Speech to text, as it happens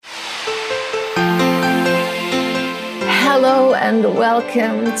Hello and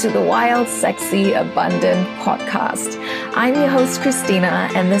welcome to the Wild, Sexy, Abundant podcast. I'm your host, Christina,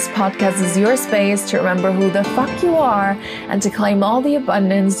 and this podcast is your space to remember who the fuck you are and to claim all the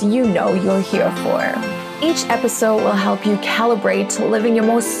abundance you know you're here for. Each episode will help you calibrate to living your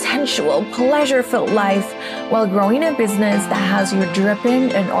most sensual, pleasure-filled life while growing a business that has you dripping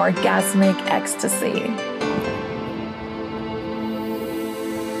in orgasmic ecstasy.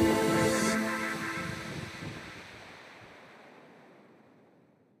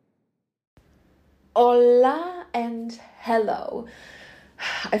 Hola and hello.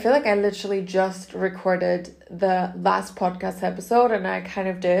 I feel like I literally just recorded the last podcast episode and I kind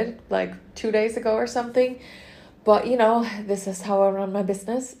of did like 2 days ago or something. But this is how I run my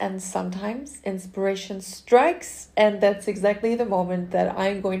business, and sometimes inspiration strikes, and that's exactly the moment that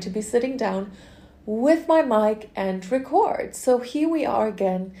I'm going to be sitting down with my mic and record. So here we are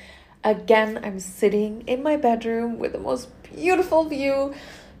again. I'm sitting in my bedroom with the most beautiful view.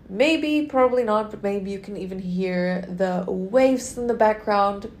 Maybe, probably not, but maybe you can even hear the waves in the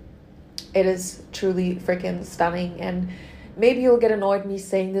background. It is truly freaking stunning, and maybe you'll get annoyed me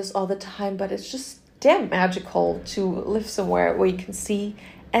saying this all the time, but it's just damn magical to live somewhere where you can see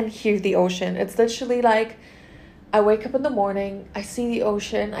and hear the ocean. It's literally like I wake up in the morning, I see the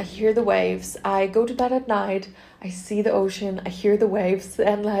ocean, I hear the waves. I go to bed at night, I see the ocean, I hear the waves,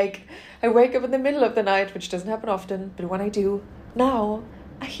 and like I wake up in the middle of the night, which doesn't happen often, but when I do now,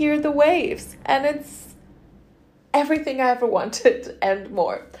 I hear the waves, and it's everything I ever wanted and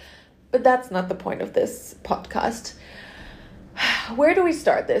more. But that's not the point of this podcast. Where do we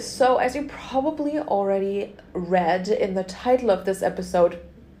start this? So as you probably already read in the title of this episode,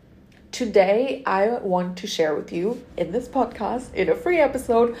 today I want to share with you in this podcast, in a free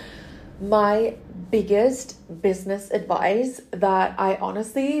episode, my biggest business advice that I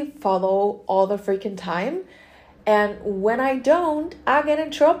honestly follow all the freaking time. And when I don't, I get in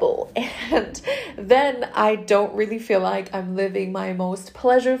trouble. And then I don't really feel like I'm living my most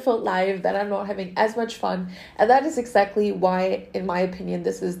pleasureful life, that I'm not having as much fun. And that is exactly why, in my opinion,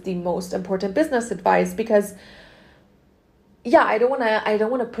 this is the most important business advice. Because, I don't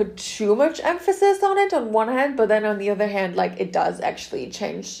want to put too much emphasis on it on one hand, but then on the other hand, like it does actually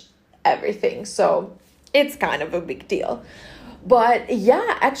change everything. So it's kind of a big deal. But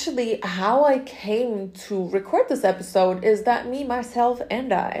actually how I came to record this episode is that me, myself,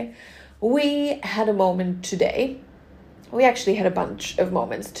 and we had a moment today. We actually had a bunch of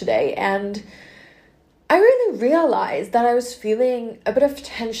moments today, and I really realized that I was feeling a bit of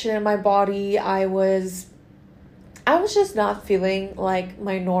tension in my body. I was just not feeling like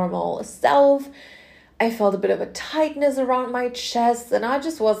my normal self. I felt a bit of a tightness around my chest, and I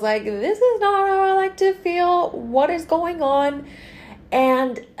just was like, this is not how I like to feel. What is going on?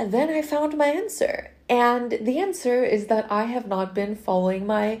 And then I found my answer. And the answer is that I have not been following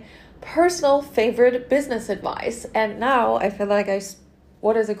my personal favorite business advice. And now I feel like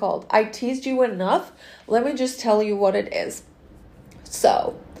what is it called? I teased you enough. Let me just tell you what it is.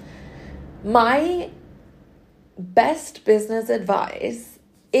 So, my best business advice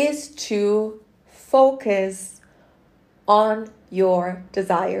is to focus on your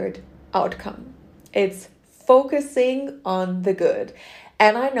desired outcome. It's focusing on the good.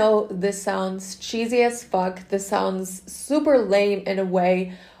 And I know this sounds cheesy as fuck. This sounds super lame in a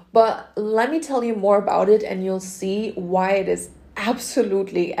way, but let me tell you more about it and you'll see why it is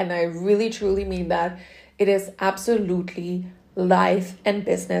absolutely, and I really truly mean that, it is absolutely life and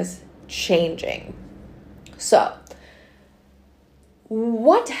business changing. So,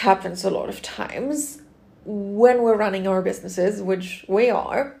 what happens a lot of times when we're running our businesses, which we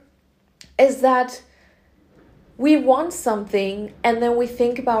are, is that we want something and then we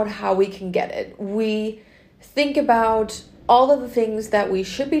think about how we can get it. We think about all of the things that we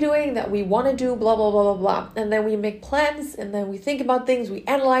should be doing, that we want to do, blah, blah, blah, blah, blah. And then we make plans and then we think about things, we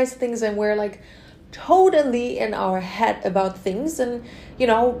analyze things, and we're like totally in our head about things and,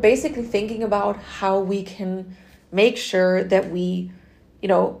 basically thinking about how we can make sure that we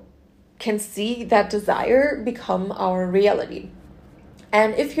can see that desire become our reality.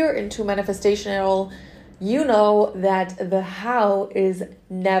 And if you're into manifestation at all, you know that the how is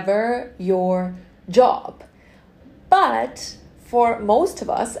never your job. But for most of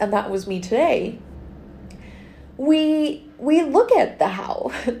us, and that was me today, we look at the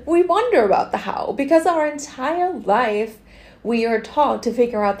how. We wonder about the how, because our entire life we are taught to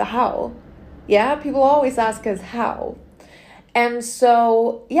figure out the how. Yeah, people always ask us how. And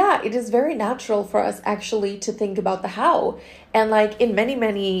so, it is very natural for us actually to think about the how. And like in many,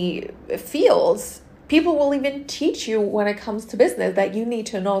 many fields, People will even teach you when it comes to business that you need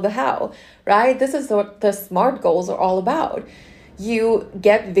to know the how, right? This is what the SMART goals are all about. You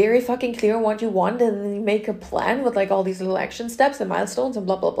get very fucking clear on what you want, and then you make a plan with like all these little action steps and milestones and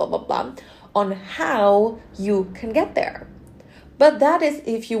blah, blah, blah, blah, blah on how you can get there. But that is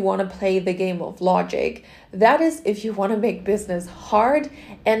if you want to play the game of logic. That is if you want to make business hard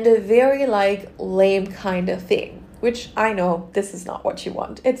and a very like lame kind of thing, which I know this is not what you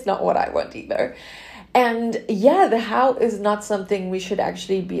want. It's not what I want either. And yeah, the how is not something we should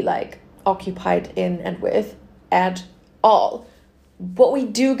actually be like occupied in and with at all. But we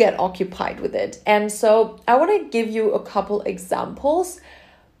do get occupied with it. And so I want to give you a couple examples,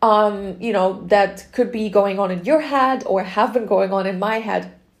 that could be going on in your head or have been going on in my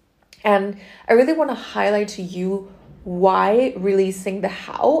head. And I really want to highlight to you why releasing the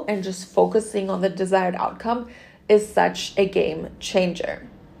how and just focusing on the desired outcome is such a game changer.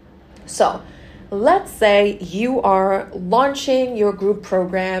 So let's say you are launching your group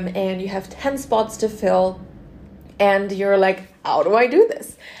program and you have 10 spots to fill and you're like, how do I do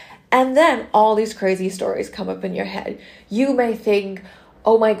this? And then all these crazy stories come up in your head. You may think,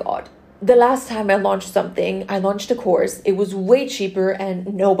 oh my God, the last time I launched something, I launched a course, it was way cheaper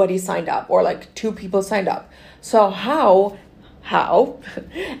and nobody signed up, or like 2 people signed up. So how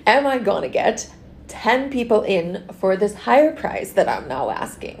am I gonna get 10 people in for this higher price that I'm now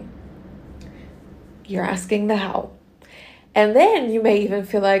asking? You're asking the how. And then you may even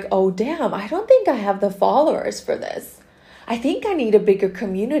feel like, oh damn, I don't think I have the followers for this. I think I need a bigger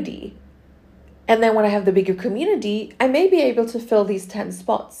community. And then when I have the bigger community, I may be able to fill these 10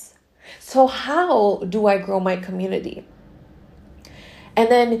 spots. So how do I grow my community?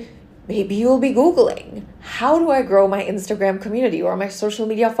 And then maybe you'll be Googling, how do I grow my Instagram community or my social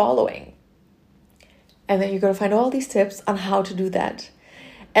media following? And then you're going to find all these tips on how to do that.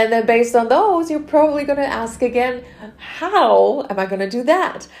 And then based on those, you're probably going to ask again, how am I going to do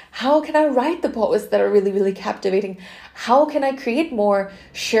that? How can I write the posts that are really, really captivating? How can I create more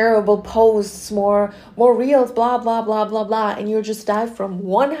shareable posts, more reels, blah, blah, blah, blah, blah. And you'll just dive from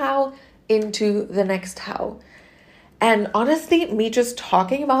one how into the next how. And honestly, me just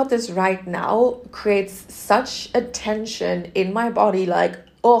talking about this right now creates such a tension in my body, like,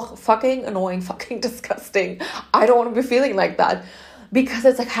 oh, fucking annoying, fucking disgusting. I don't want to be feeling like that. Because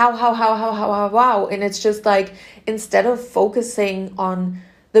it's like, how, wow. And it's just like, instead of focusing on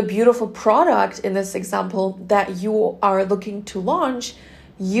the beautiful product in this example that you are looking to launch,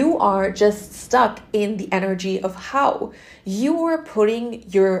 you are just stuck in the energy of how. You are putting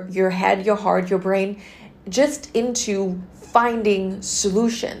your head, your heart, your brain just into finding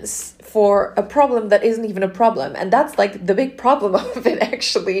solutions for a problem that isn't even a problem. And that's like the big problem of it,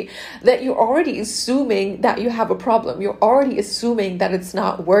 actually, that you're already assuming that you have a problem. You're already assuming that it's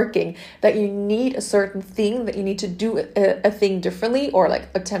not working, that you need a certain thing, that you need to do a thing differently, or like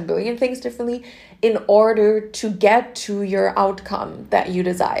a 10 billion things differently in order to get to your outcome that you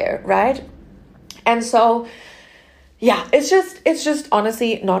desire, right? And so, yeah, it's just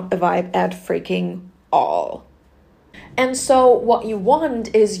honestly not a vibe at freaking all. And so what you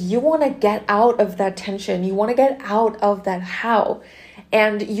want is you want to get out of that tension. You want to get out of that how.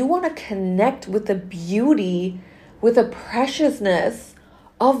 And you want to connect with the beauty, with the preciousness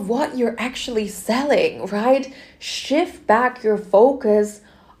of what you're actually selling, right? Shift back your focus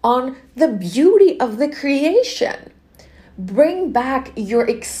on the beauty of the creation. Bring back your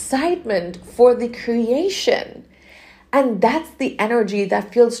excitement for the creation. And that's the energy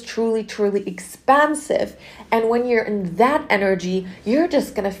that feels truly, truly expansive. And when you're in that energy, you're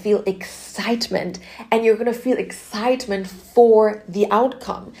just going to feel excitement. And you're going to feel excitement for the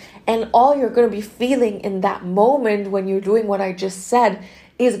outcome. And all you're going to be feeling in that moment when you're doing what I just said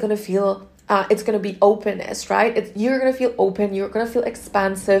is going to feel, it's going to be openness, right? You're going to feel open. You're going to feel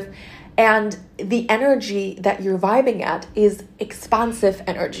expansive. And the energy that you're vibing at is expansive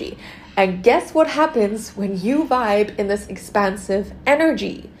energy. And guess what happens when you vibe in this expansive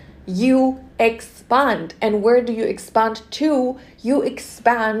energy? You expand. And where do you expand to? You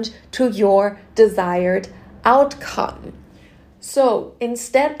expand to your desired outcome. So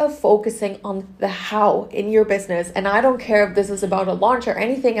instead of focusing on the how in your business, and I don't care if this is about a launch or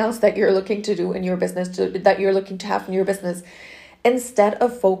anything else that you're looking to do in your business, that you're looking to have in your business, instead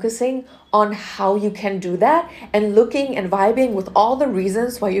of focusing on how you can do that and looking and vibing with all the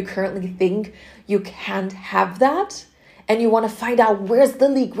reasons why you currently think you can't have that, and you want to find out where's the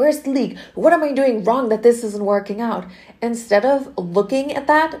leak, what am I doing wrong that this isn't working out, instead of looking at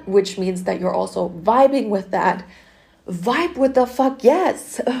that, which means that you're also vibing with that, vibe with the fuck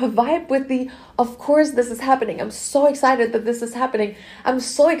yes. Vibe with the, of course this is happening. I'm so excited that this is happening. I'm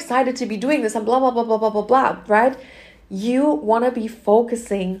so excited to be doing this and blah, blah, blah, blah, blah, blah, blah, right? You want to be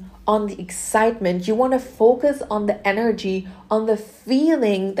focusing on the excitement. You want to focus on the energy, on the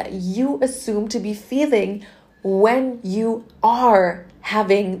feeling that you assume to be feeling when you are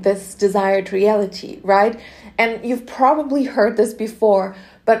having this desired reality, right? And you've probably heard this before,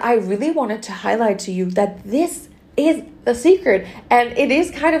 but I really wanted to highlight to you that this is the secret. And it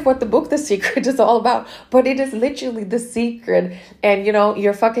is kind of what the book The Secret is all about, but it is literally the secret. And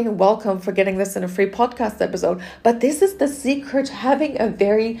you're fucking welcome for getting this in a free podcast episode. But this is the secret to having a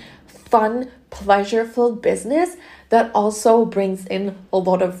very fun, pleasureful business that also brings in a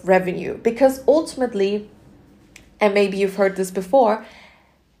lot of revenue. Because ultimately, and maybe you've heard this before,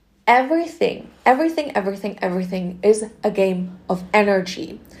 everything is a game of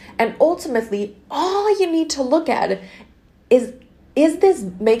energy. And ultimately, all you need to look at is this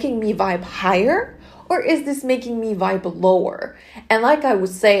making me vibe higher or is this making me vibe lower? And like I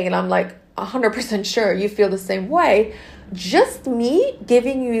was saying, and I'm like 100% sure you feel the same way, just me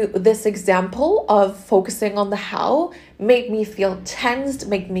giving you this example of focusing on the how made me feel tensed,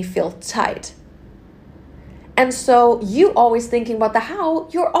 made me feel tight. And so you always thinking about the how,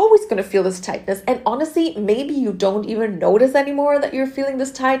 you're always going to feel this tightness. And honestly, maybe you don't even notice anymore that you're feeling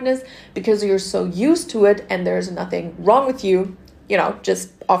this tightness because you're so used to it and there's nothing wrong with you,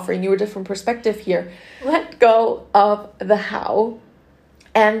 just offering you a different perspective here. Let go of the how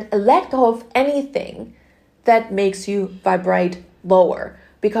and let go of anything that makes you vibrate lower.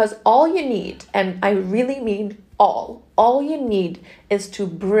 Because all you need, and I really mean all you need is to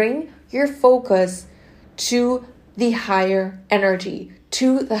bring your focus to the higher energy,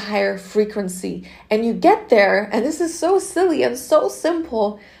 to the higher frequency. And you get there, and this is so silly and so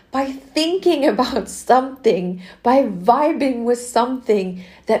simple, by thinking about something, by vibing with something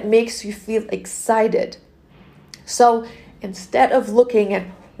that makes you feel excited. So instead of looking at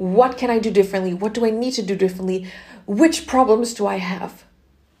what can I do differently, what do I need to do differently, which problems do I have?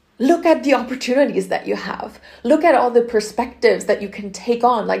 Look at the opportunities that you have. Look at all the perspectives that you can take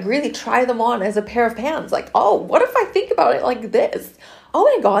on. Like really try them on as a pair of pants. Like, oh, what if I think about it like this? Oh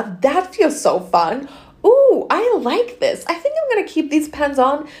my God, that feels so fun. Ooh, I like this. I think I'm going to keep these pens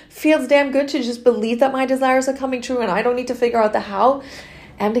on. Feels damn good to just believe that my desires are coming true and I don't need to figure out the how.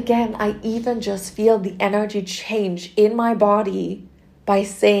 And again, I even just feel the energy change in my body by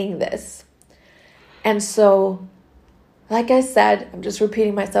saying this. And so, like I said, I'm just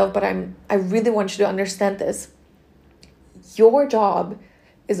repeating myself, but I really want you to understand this. Your job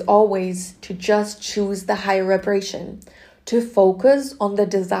is always to just choose the higher vibration, to focus on the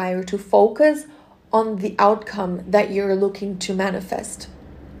desire, to focus on the outcome that you're looking to manifest.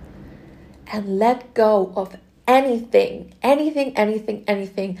 And let go of anything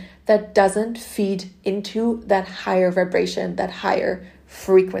that doesn't feed into that higher vibration, that higher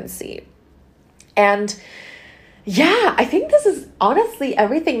frequency. And yeah, I think this is honestly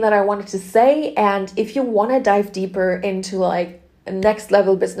everything that I wanted to say. And if you want to dive deeper into like a next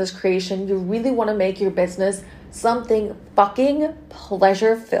level business creation, you really want to make your business something fucking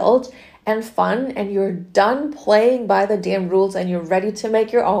pleasure filled and fun, and you're done playing by the damn rules and you're ready to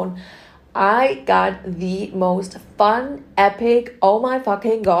make your own, I got the most fun, epic, oh my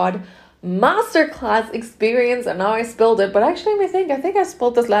fucking God, masterclass experience. And now I spilled it, but actually I think I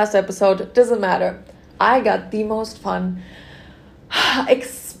spilled this last episode. It doesn't matter. I got the most fun,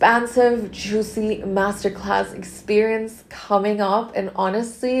 expansive, juicy masterclass experience coming up. And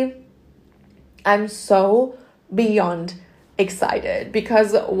honestly, I'm so beyond excited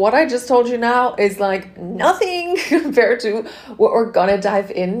because what I just told you now is like nothing compared to what we're gonna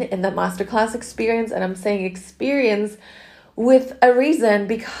dive in the masterclass experience. And I'm saying experience with a reason,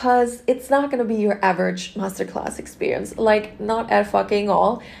 because it's not going to be your average masterclass experience, like not at fucking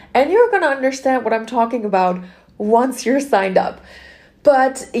all. And you're going to understand what I'm talking about once you're signed up.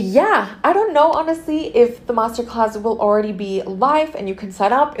 But yeah, I don't know, honestly, if the masterclass will already be live and you can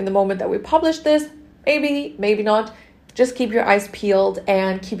sign up in the moment that we publish this. Maybe, maybe not. Just keep your eyes peeled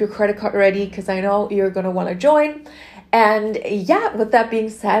and keep your credit card ready, because I know you're going to want to join. And yeah, with that being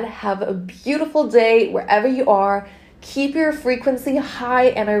said, have a beautiful day wherever you are. Keep your frequency high,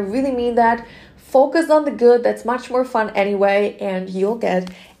 and I really mean that. Focus on the good. That's much more fun anyway, and you'll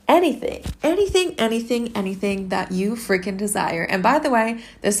get anything that you freaking desire. And by the way,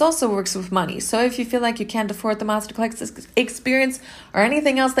 this also works with money. So if you feel like you can't afford the masterclass experience or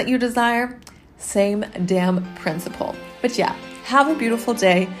anything else that you desire, same damn principle. But yeah, have a beautiful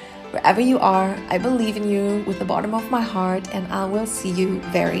day wherever you are. I believe in you with the bottom of my heart, and I will see you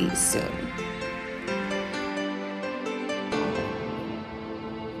very soon.